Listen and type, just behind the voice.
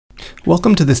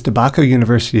Welcome to this Tobacco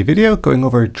University video going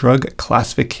over drug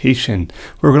classification,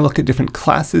 where we're going to look at different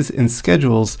classes and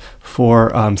schedules for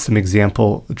some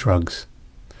example drugs.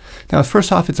 Now,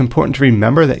 first off, it's important to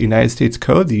remember that United States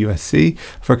Code, the USC,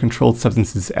 for Controlled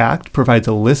Substances Act, provides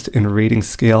a list and rating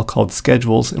scale called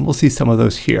schedules, and we'll see some of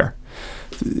those here.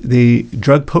 The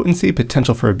drug potency,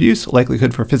 potential for abuse,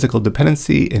 likelihood for physical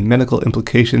dependency, and medical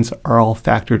implications are all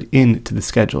factored into the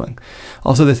scheduling.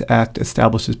 Also, this act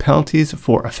establishes penalties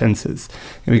for offenses.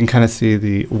 And we can kind of see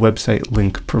the website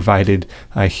link provided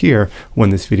here when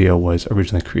this video was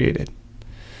originally created.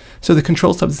 So the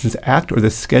Controlled Substances Act, or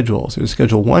the schedules, there's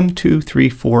Schedule 1, 2, 3,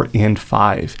 4, and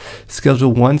 5.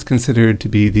 Schedule 1 is considered to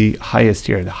be the highest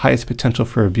here, the highest potential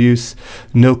for abuse,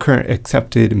 no current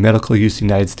accepted medical use in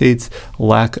the United States,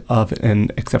 lack of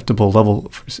an acceptable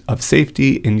level of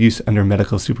safety, and use under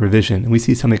medical supervision. And we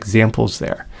see some examples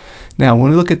there. Now,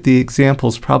 when we look at the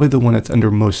examples, probably the one that's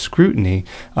under most scrutiny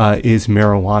is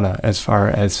marijuana, as far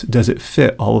as does it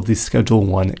fit all of these Schedule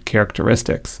 1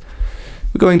 characteristics.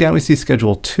 Going down, we see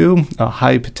Schedule 2, a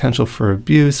high potential for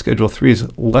abuse. Schedule 3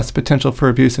 is less potential for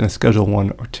abuse in a Schedule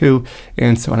 1 or 2,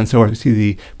 and so on and so forth. We see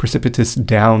the precipitous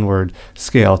downward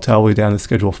scale all the way down to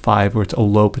Schedule 5, where it's a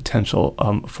low potential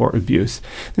for abuse.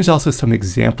 There's also some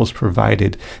examples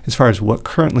provided as far as what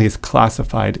currently is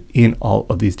classified in all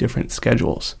of these different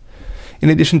schedules. In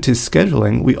addition to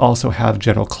scheduling, we also have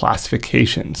general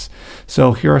classifications.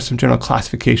 So here are some general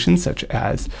classifications such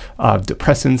as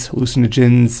depressants,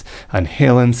 hallucinogens,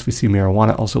 inhalants. We see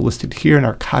marijuana also listed here,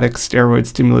 narcotics, steroids,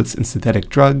 stimulants, and synthetic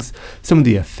drugs. Some of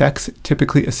the effects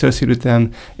typically associated with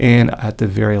them, and at the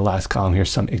very last column here,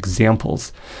 some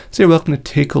examples. So you're welcome to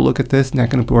take a look at this.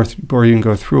 Not going to bore you and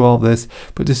go through all this,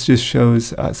 but this just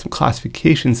shows some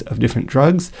classifications of different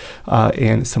drugs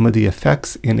and some of the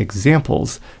effects and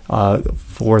examples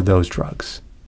for those drugs.